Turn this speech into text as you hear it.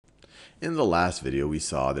In the last video, we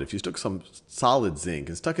saw that if you took some solid zinc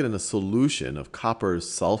and stuck it in a solution of copper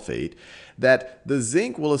sulfate, that the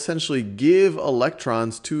zinc will essentially give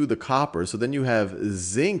electrons to the copper. So then you have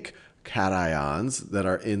zinc cations that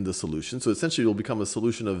are in the solution. So essentially it will become a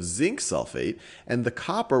solution of zinc sulfate. And the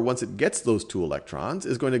copper, once it gets those 2 electrons,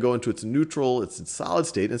 is going to go into its neutral, its solid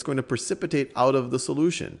state, and it's going to precipitate out of the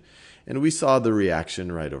solution. And we saw the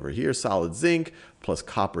reaction right over here, solid zinc plus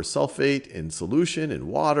copper sulfate in solution in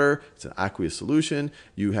water. It's an aqueous solution.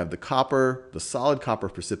 You have the copper, the solid copper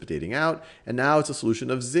precipitating out, and now it's a solution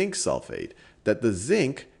of zinc sulfate. That the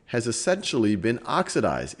zinc has essentially been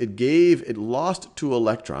oxidized. It lost 2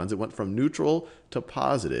 electrons. It went from neutral to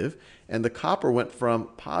positive, and the copper went from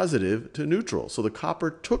positive to neutral. So the copper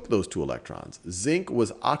took those 2 electrons. Zinc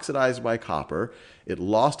was oxidized by copper. It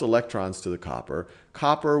lost electrons to the copper.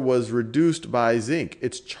 Copper was reduced by zinc.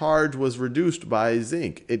 Its charge was reduced by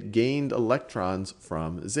zinc. It gained electrons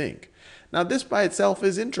from zinc. Now this by itself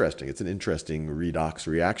is interesting. It's an interesting redox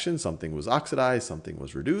reaction. Something was oxidized, something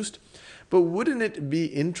was reduced. But wouldn't it be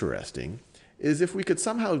interesting is if we could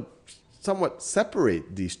somehow somewhat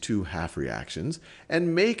separate these 2 half reactions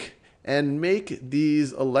and make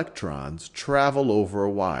these electrons travel over a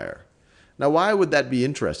wire. Now why would that be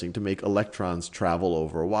interesting to make electrons travel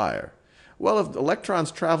over a wire? Well, if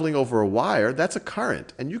electrons traveling over a wire, that's a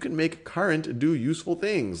current. And you can make current do useful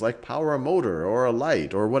things like power a motor or a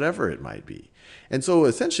light or whatever it might be. And so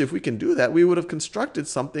essentially, if we can do that, we would have constructed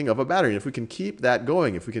something of a battery. And if we can keep that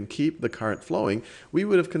going, if we can keep the current flowing, we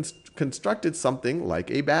would have constructed something like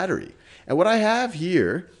a battery. And what I have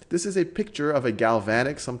here, this is a picture of a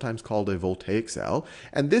galvanic, sometimes called a voltaic cell.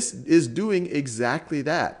 And this is doing exactly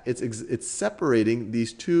that. It's separating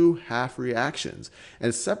these 2 half reactions. And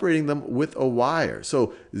it's separating them with a wire.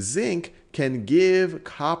 So zinc can give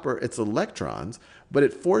copper its electrons, but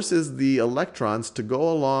it forces the electrons to go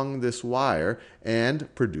along this wire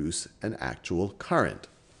and produce an actual current.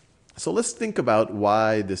 So let's think about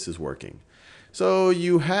why this is working. So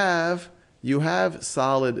you have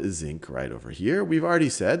solid zinc right over here. We've already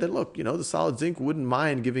said that, look, the solid zinc wouldn't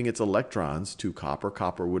mind giving its electrons to copper.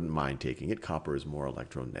 Copper wouldn't mind taking it. Copper is more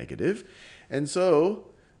electronegative. And so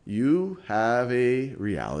you have a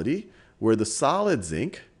reality where the solid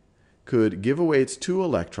zinc could give away its 2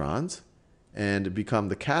 electrons and become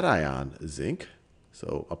the cation zinc,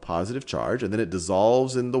 so a positive charge, and then it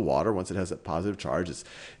dissolves in the water. Once it has that positive charge,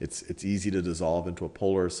 it's easy to dissolve into a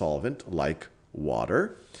polar solvent like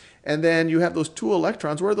water. And then you have those 2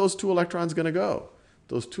 electrons. Where are those 2 electrons going to go?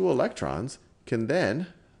 Those 2 electrons can then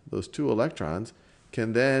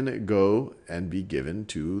go and be given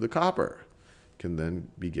to the copper. And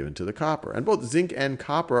both zinc and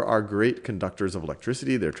copper are great conductors of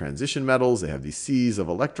electricity. They're transition metals. They have these seas of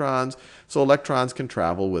electrons. So electrons can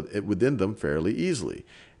travel within them fairly easily.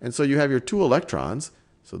 And so you have your 2 electrons.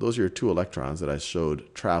 So those are your 2 electrons that I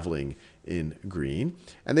showed traveling in green.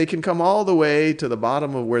 And they can come all the way to the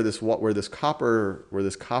bottom of where this copper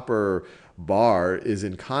bar is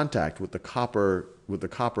in contact with the copper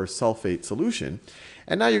sulfate solution.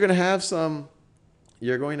 And now you're going to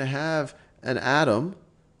have an atom,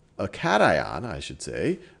 a cation, I should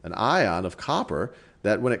say, an ion of copper,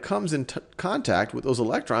 that when it comes in contact with those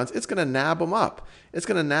electrons, it's going to nab them up. It's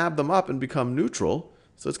going to nab them up and become neutral.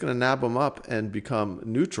 So it's going to nab them up and become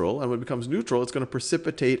neutral. And when it becomes neutral, it's going to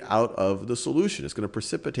precipitate out of the solution. It's going to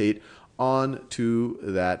precipitate onto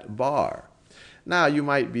that bar. Now, you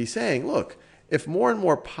might be saying, look, if more and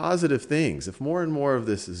more positive things, if more and more of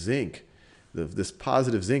this zinc, this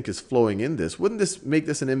positive zinc is flowing in this, wouldn't this make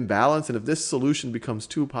this an imbalance? And if this solution becomes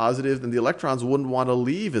too positive, then the electrons wouldn't want to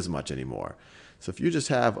leave as much anymore. So if you just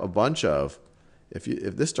have a bunch of, if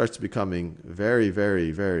this starts becoming very,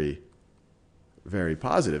 very, very, very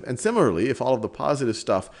positive, and similarly, if all of the positive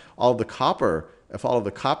stuff, if all of the copper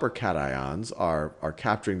cations are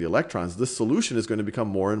capturing the electrons, this solution is going to become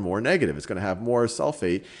more and more negative. It's going to have more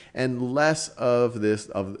sulfate and less of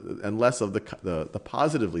the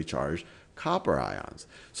positively charged copper ions.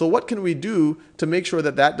 So what can we do to make sure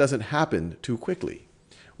that that doesn't happen too quickly?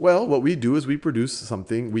 Well, what we do is we use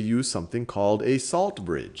something called a salt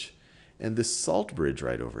bridge. And this salt bridge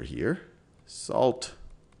right over here, salt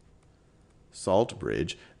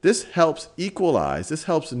bridge, this helps neutralize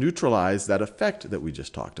that effect that we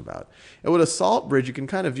just talked about. And with a salt bridge, you can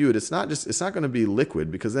kind of view it, it's not going to be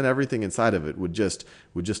liquid, because then everything inside of it would just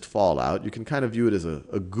fall out. You can kind of view it as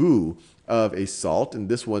a goo of a salt. In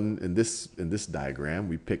this diagram,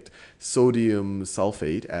 we picked sodium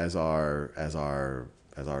sulfate as our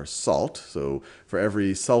salt. So for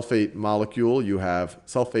every sulfate molecule, you have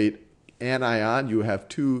sulfate anion, you have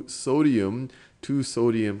 2 sodium two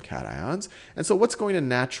sodium cations. And so what's going to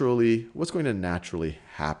naturally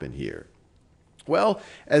happen here? Well,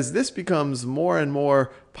 as this becomes more and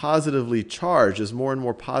more positively charged, as more and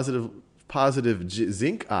more positive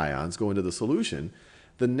zinc ions go into the solution,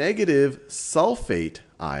 the negative sulfate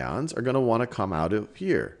ions are going to want to come out of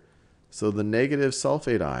here. So the negative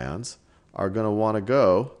sulfate ions are going to want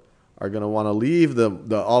to leave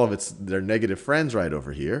all of their negative friends right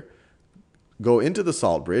over here, go into the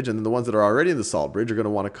salt bridge, and then the ones that are already in the salt bridge are going to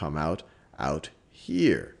want to come out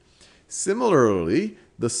here. Similarly,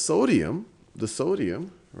 the sodium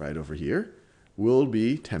right over here will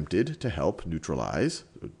be tempted to help neutralize.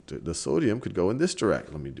 The sodium could go in this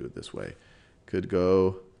direction. Let me do it this way. Could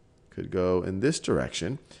go in this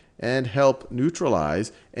direction and help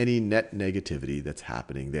neutralize any net negativity that's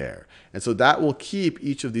happening there. And so that will keep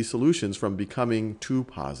each of these solutions from becoming too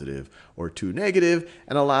positive or too negative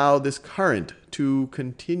and allow this current to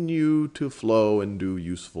continue to flow and do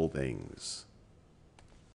useful things.